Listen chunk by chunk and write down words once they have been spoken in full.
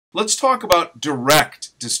Let's talk about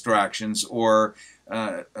direct distractions, or,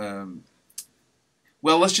 uh, um,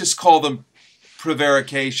 well, let's just call them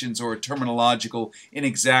prevarications or terminological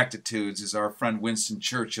inexactitudes, as our friend Winston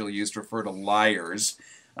Churchill used to refer to liars.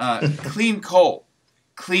 Clean coal.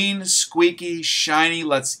 Clean, squeaky, shiny.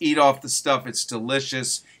 Let's eat off the stuff. It's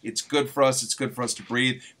delicious. It's good for us. It's good for us to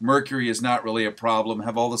breathe. Mercury is not really a problem.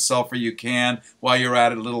 Have all the sulfur you can. While you're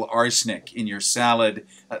at it, a little arsenic in your salad.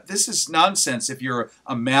 This is nonsense if you're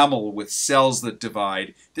a mammal with cells that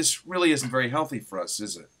divide. This really isn't very healthy for us,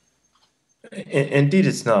 is it? Indeed,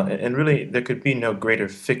 it's not. And really, there could be no greater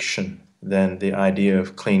fiction than the idea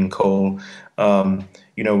of clean coal.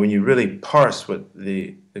 When you really parse what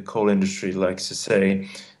the coal industry likes to say,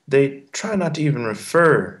 they try not to even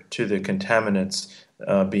refer to the contaminants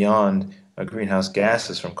beyond greenhouse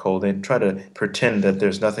gases from coal. They try to pretend that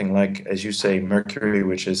there's nothing like, as you say, mercury,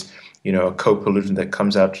 which is, a co-pollutant that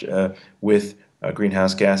comes out with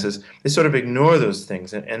greenhouse gases. They sort of ignore those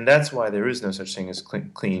things, and that's why there is no such thing as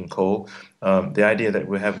clean coal. The idea that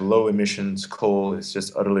we have low emissions coal is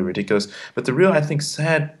just utterly ridiculous. But the real, I think,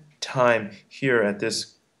 sad time here at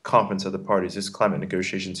this conference of the parties, this climate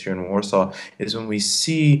negotiations here in Warsaw, is when we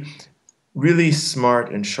see really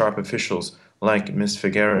smart and sharp officials like Ms.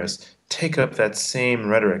 Figueres take up that same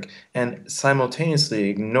rhetoric and simultaneously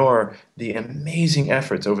ignore the amazing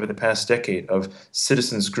efforts over the past decade of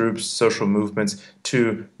citizens groups, social movements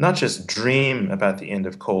to not just dream about the end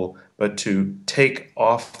of coal, but to take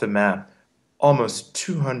off the map almost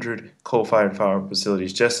 200 coal-fired power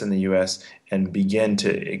facilities just in the US and begin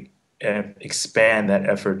to expand that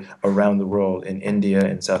effort around the world in India,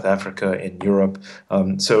 in South Africa, in Europe.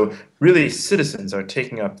 So really, citizens are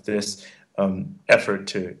taking up this effort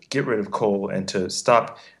to get rid of coal and to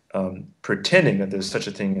stop pretending that there's such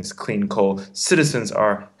a thing as clean coal. Citizens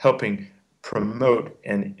are helping promote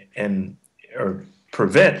and or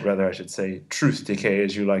prevent, rather, I should say, truth decay,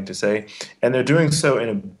 as you like to say, and they're doing so in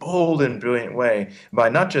a bold and brilliant way by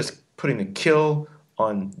not just putting a kill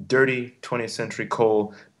on dirty 20th century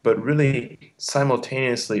coal, but really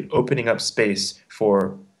simultaneously opening up space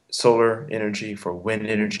for solar energy, for wind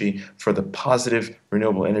energy, for the positive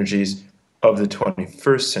renewable energies of the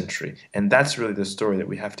 21st century. And that's really the story that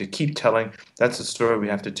we have to keep telling. That's the story we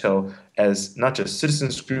have to tell as not just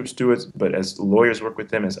citizens groups do it, but as lawyers work with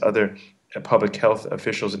them, as other public health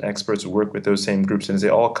officials and experts work with those same groups, and as they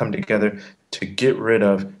all come together to get rid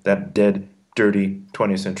of that dead, dirty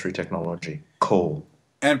 20th century technology, coal.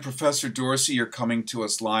 And Professor Dorsey, you're coming to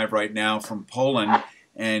us live right now from Poland,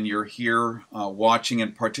 and you're here watching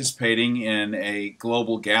and participating in a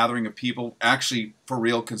global gathering of people actually for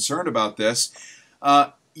real concerned about this.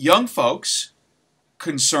 Young folks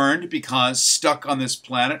concerned because stuck on this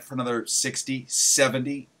planet for another 60,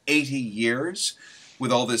 70, 80 years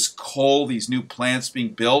with all this coal, these new plants being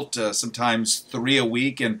built, sometimes three a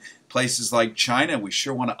week in places like China. We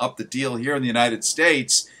sure want to up the deal here in the United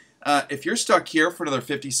States. If you're stuck here for another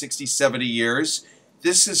 50, 60, 70 years,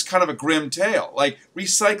 this is kind of a grim tale. Like,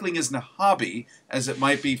 recycling isn't a hobby, as it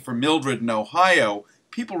might be for Mildred in Ohio.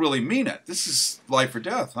 People really mean it. This is life or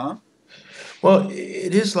death, huh? Well,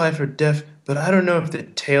 it is life or death, but I don't know if the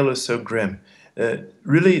tale is so grim.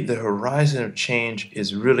 Really, the horizon of change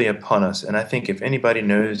is really upon us. And I think if anybody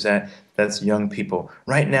knows that, that's young people.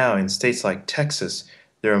 Right now, in states like Texas,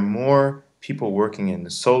 there are more people working in the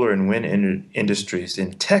solar and wind industries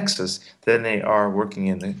in Texas than they are working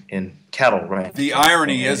in cattle right The now.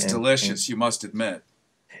 irony is delicious, you must admit.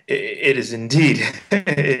 It is indeed,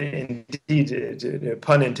 indeed,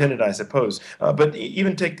 pun intended, I suppose. But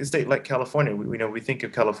even take a state like California. We think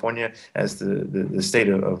of California as the state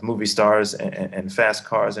of movie stars and fast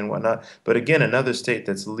cars and whatnot. But again, another state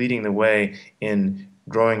that's leading the way in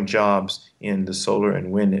growing jobs in the solar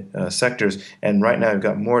and wind sectors. And right now, we've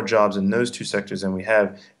got more jobs in those two sectors than we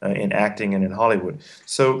have in acting and in Hollywood.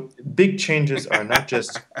 So big changes are not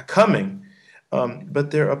just coming.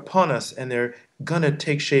 But they're upon us and they're going to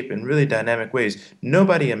take shape in really dynamic ways.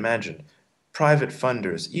 Nobody imagined. Private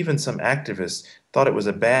funders, even some activists, thought it was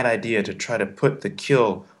a bad idea to try to put the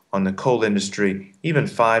kill on the coal industry even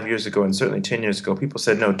 5 years ago and certainly 10 years ago. People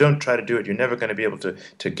said, no, don't try to do it. You're never going to be able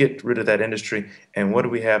to get rid of that industry. And what do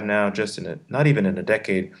we have now? Just in not even in a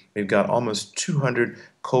decade, we've got almost 200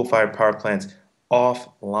 coal-fired power plants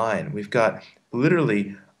offline. We've got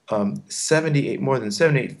literally 78, more than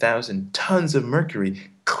 78,000 tons of mercury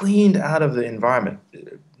cleaned out of the environment,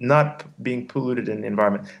 not being polluted in the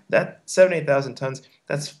environment. That 78,000 tons,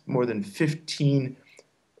 that's more than 15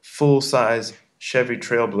 full-size Chevy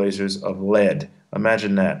Trailblazers of lead.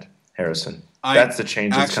 Imagine that, Harrison. I That's the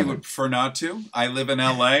change that's actually would coming. prefer not to. I live in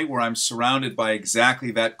LA where I'm surrounded by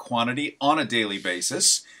exactly that quantity on a daily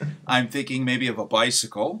basis. I'm thinking maybe of a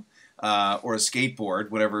bicycle or a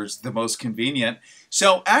skateboard, whatever's the most convenient.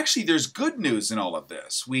 So actually, there's good news in all of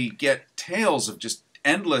this. We get tales of just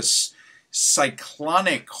endless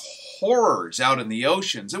cyclonic horrors out in the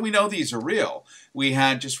oceans, and we know these are real. We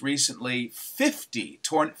had just recently 50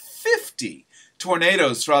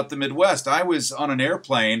 tornadoes throughout the Midwest. I was on an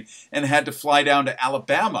airplane and had to fly down to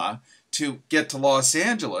Alabama to get to Los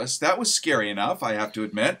Angeles. That was scary enough, I have to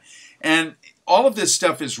admit. And all of this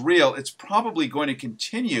stuff is real. It's probably going to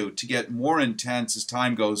continue to get more intense as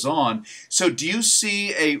time goes on. So do you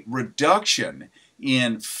see a reduction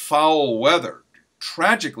in foul weather,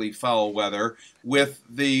 tragically foul weather, with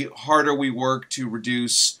the harder we work to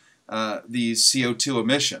reduce these CO2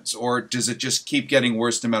 emissions? Or does it just keep getting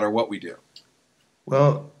worse no matter what we do?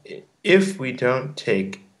 Well, if we don't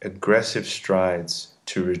take aggressive strides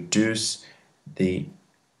to reduce the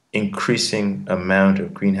increasing amount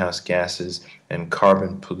of greenhouse gases and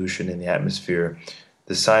carbon pollution in the atmosphere,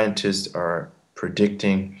 the scientists are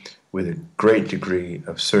predicting with a great degree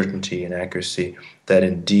of certainty and accuracy that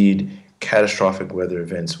indeed catastrophic weather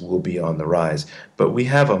events will be on the rise. But we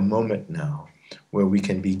have a moment now where we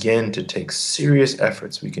can begin to take serious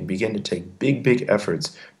efforts, we can begin to take big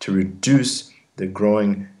efforts to reduce the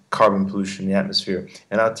growing carbon pollution in the atmosphere.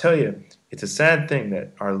 And I'll tell you, it's a sad thing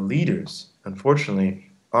that our leaders, unfortunately,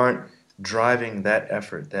 aren't driving that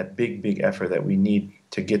effort, that big effort that we need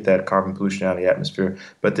to get that carbon pollution out of the atmosphere.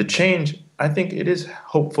 But the change, I think it is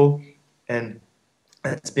hopeful, and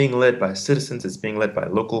it's being led by citizens, it's being led by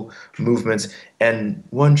local movements, and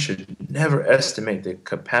one should never estimate the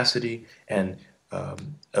capacity and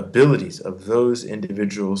abilities of those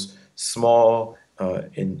individuals, small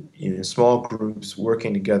in small groups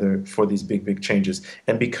working together for these big changes.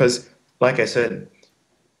 And because, like I said,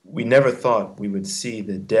 we never thought we would see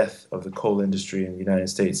the death of the coal industry in the United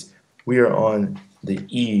States. We are on the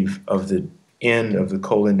eve of the end of the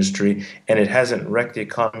coal industry, and it hasn't wrecked the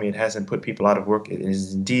economy, it hasn't put people out of work, it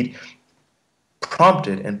has indeed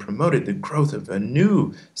prompted and promoted the growth of a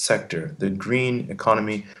new sector, the green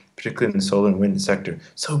economy, particularly in the solar and wind sector.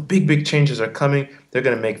 So big changes are coming. They're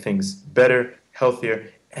going to make things better,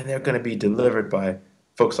 healthier, and they're going to be delivered by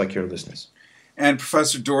folks like your listeners. And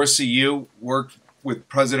Professor Dorsey, you worked with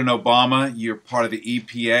President Obama. You're part of the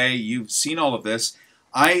EPA. You've seen all of this.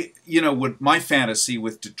 With my fantasy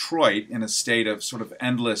with Detroit in a state of sort of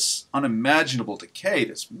endless, unimaginable decay,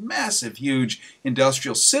 this massive, huge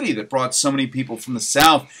industrial city that brought so many people from the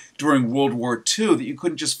South during World War II that you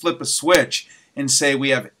couldn't just flip a switch and say we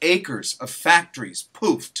have acres of factories.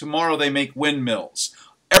 Poof, tomorrow they make windmills.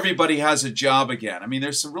 Everybody has a job again. I mean,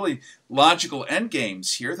 there's some really logical end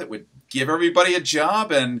games here that would give everybody a job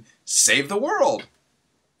and save the world.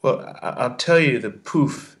 Well, I'll tell you the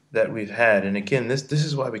poof that we've had, and again, this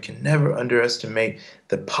is why we can never underestimate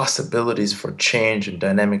the possibilities for change and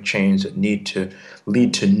dynamic change that need to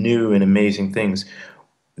lead to new and amazing things.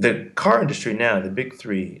 The car industry now, the big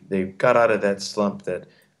three, they got out of that slump that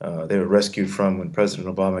they were rescued from when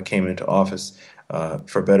President Obama came into office,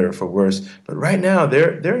 for better or for worse. But right now,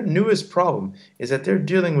 their newest problem is that they're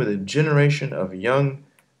dealing with a generation of young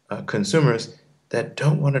consumers that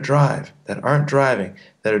don't want to drive, that aren't driving,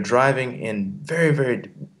 that are driving in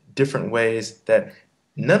very different ways that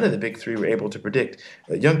none of the big three were able to predict.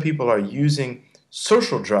 Young people are using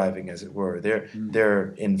social driving, as it were.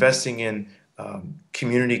 They're investing in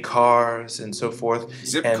community cars and so forth.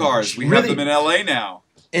 Zip and cars. We really, have them in LA now.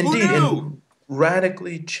 indeed, Who knew? and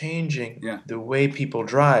radically changing Yeah. the way people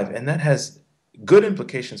drive. And that has good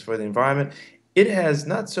implications for the environment. It has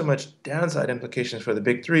not so much downside implications for the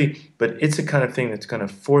big three, but it's the kind of thing that's going to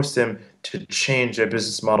force them to change their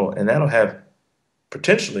business model. And that'll have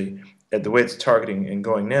potentially, at the way it's targeting and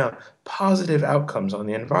going now, positive outcomes on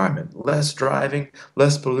the environment. Less driving,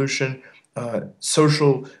 less pollution,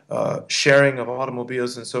 social sharing of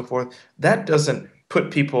automobiles and so forth. That doesn't put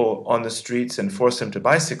people on the streets and force them to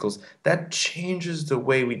bicycles. That changes the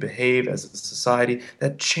way we behave as a society.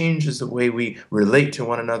 That changes the way we relate to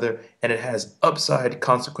one another. And it has upside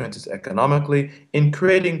consequences economically in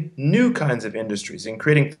creating new kinds of industries, in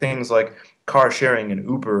creating things like car sharing and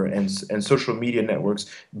Uber and social media networks,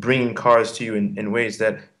 bringing cars to you in ways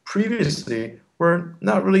that previously were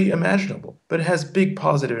not really imaginable. But it has big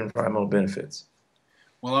positive environmental benefits.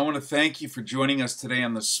 Well, I want to thank you for joining us today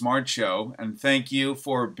on the Smart Show, and thank you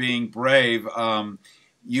for being brave.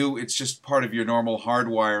 It's just part of your normal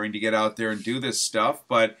hardwiring to get out there and do this stuff,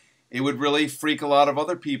 but it would really freak a lot of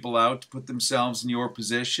other people out to put themselves in your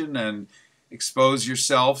position and expose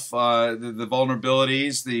yourself, the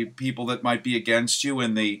vulnerabilities, the people that might be against you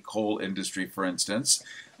in the coal industry, for instance.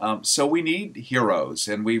 So we need heroes,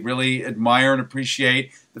 and we really admire and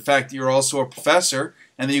appreciate the fact that you're also a professor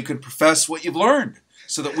and that you can profess what you've learned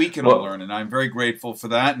so that we can all learn. And I'm very grateful for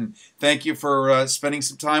that. And thank you for spending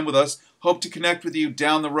some time with us. Hope to connect with you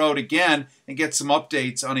down the road again and get some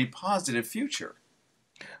updates on a positive future.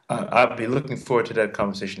 I'll be looking forward to that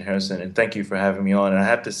conversation, Harrison, and thank you for having me on. And I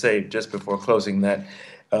have to say, just before closing, that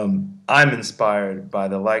I'm inspired by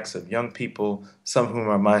the likes of young people, some of whom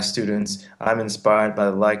are my students. I'm inspired by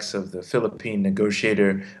the likes of the Philippine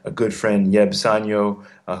negotiator, a good friend, Yeb Sanyo,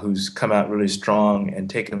 who's come out really strong and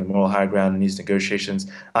taken the moral high ground in these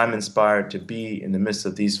negotiations. I'm inspired to be in the midst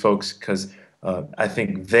of these folks because I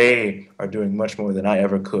think they are doing much more than I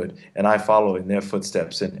ever could, and I follow in their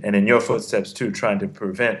footsteps and in your footsteps too, trying to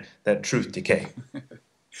prevent that truth decay.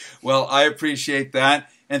 Well, I appreciate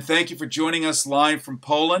that, and thank you for joining us live from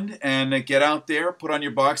Poland. And get out there, put on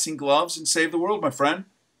your boxing gloves, and save the world, my friend.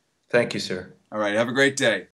 Thank you, sir. All right, have a great day.